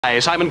Hi,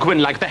 Simon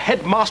Quinlank, the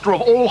headmaster of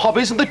all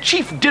hobbies and the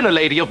chief dinner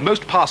lady of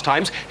most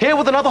pastimes, here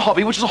with another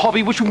hobby, which is a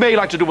hobby which you may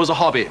like to do as a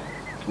hobby.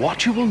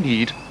 What you will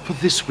need for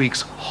this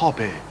week's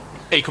hobby.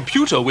 A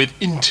computer with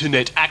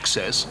internet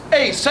access.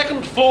 A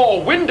second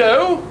floor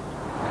window.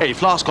 A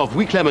flask of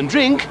weak lemon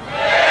drink.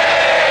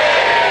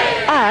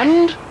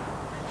 And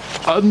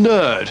a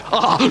nerd.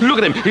 Ah, look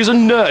at him, he's a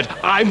nerd.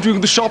 I'm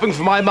doing the shopping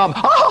for my mum.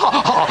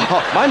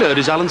 My nerd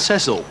is Alan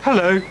Cecil.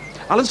 Hello.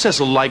 Alan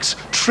Cecil likes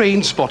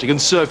train spotting and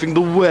surfing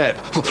the web.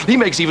 He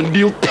makes even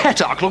Neil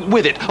Petark look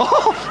with it.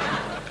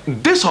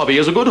 This hobby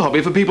is a good hobby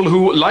for people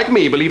who, like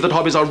me, believe that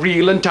hobbies are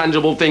real and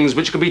tangible things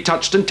which can be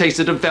touched and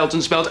tasted and felt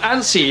and smelt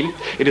and seen.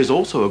 It is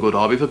also a good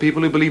hobby for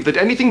people who believe that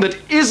anything that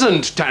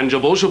isn't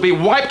tangible should be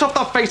wiped off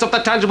the face of the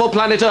tangible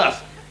planet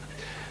Earth.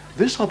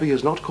 This hobby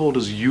is not called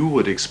as you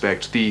would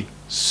expect, the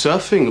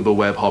surfing the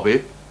web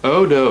hobby.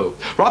 Oh, no.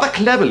 Rather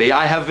cleverly,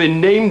 I have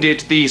named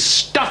it the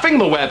stuffing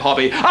the web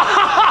hobby.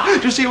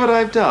 Do you see what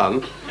I've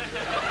done?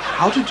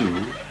 How to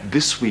do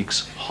this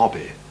week's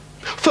hobby.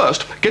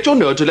 First, get your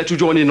nerd to let you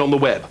join in on the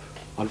web.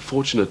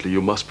 Unfortunately,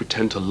 you must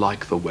pretend to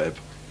like the web.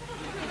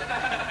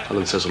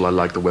 Alan Cecil, I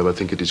like the web. I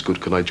think it is good.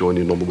 Can I join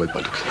in on the web?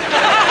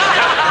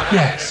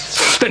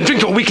 Yes. Then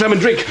drink your weak lemon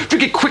drink.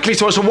 Drink it quickly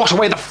so as to wash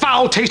away the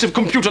foul taste of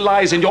computer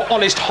lies in your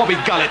honest hobby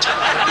gullet.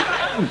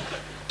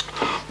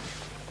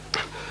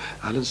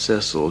 Alan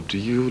Cecil, do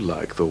you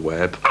like the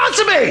web?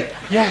 Answer me!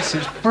 Yes,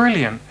 it's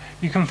brilliant.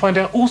 You can find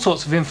out all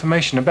sorts of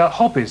information about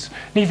hobbies,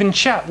 and even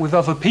chat with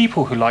other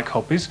people who like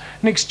hobbies,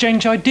 and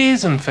exchange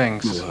ideas and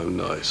things. Oh,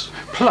 nice.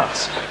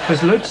 Plus,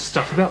 there's loads of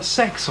stuff about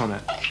sex on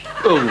it.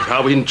 Oh,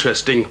 how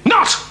interesting.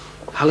 Not!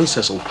 Alan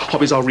Cecil,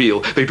 hobbies are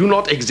real. They do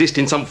not exist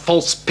in some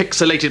false,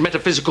 pixelated,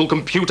 metaphysical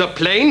computer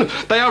plane.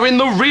 They are in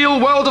the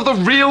real world of the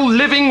real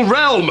living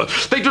realm.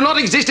 They do not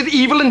exist in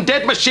evil and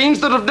dead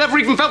machines that have never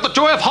even felt the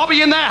joy of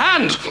hobby in their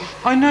hand.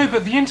 I know,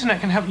 but the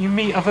internet can help you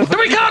meet other...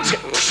 We can't!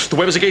 The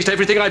web is against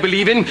everything I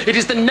believe in. It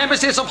is the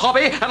nemesis of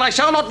hobby, and I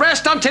shall not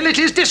rest until it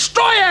is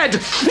destroyed!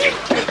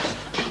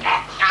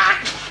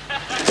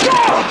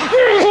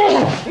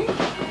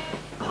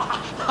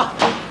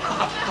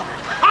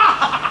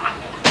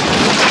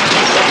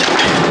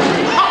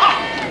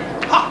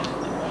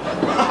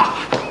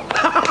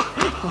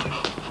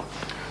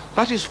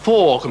 That is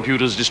 4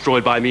 computers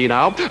destroyed by me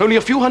now. Only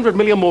a few 100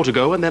 million more to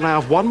go, and then I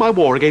have won my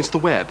war against the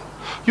web.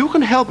 You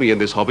can help me in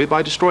this hobby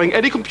by destroying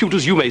any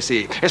computers you may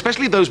see,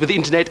 especially those with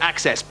internet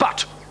access.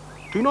 But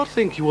do not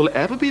think you will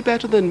ever be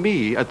better than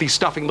me at the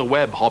stuffing the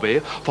web hobby,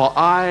 for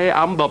I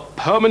am the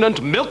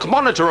permanent milk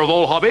monitor of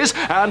all hobbies,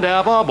 and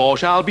evermore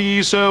shall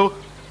be so.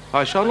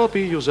 I shall not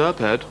be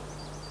usurped.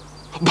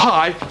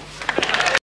 Bye.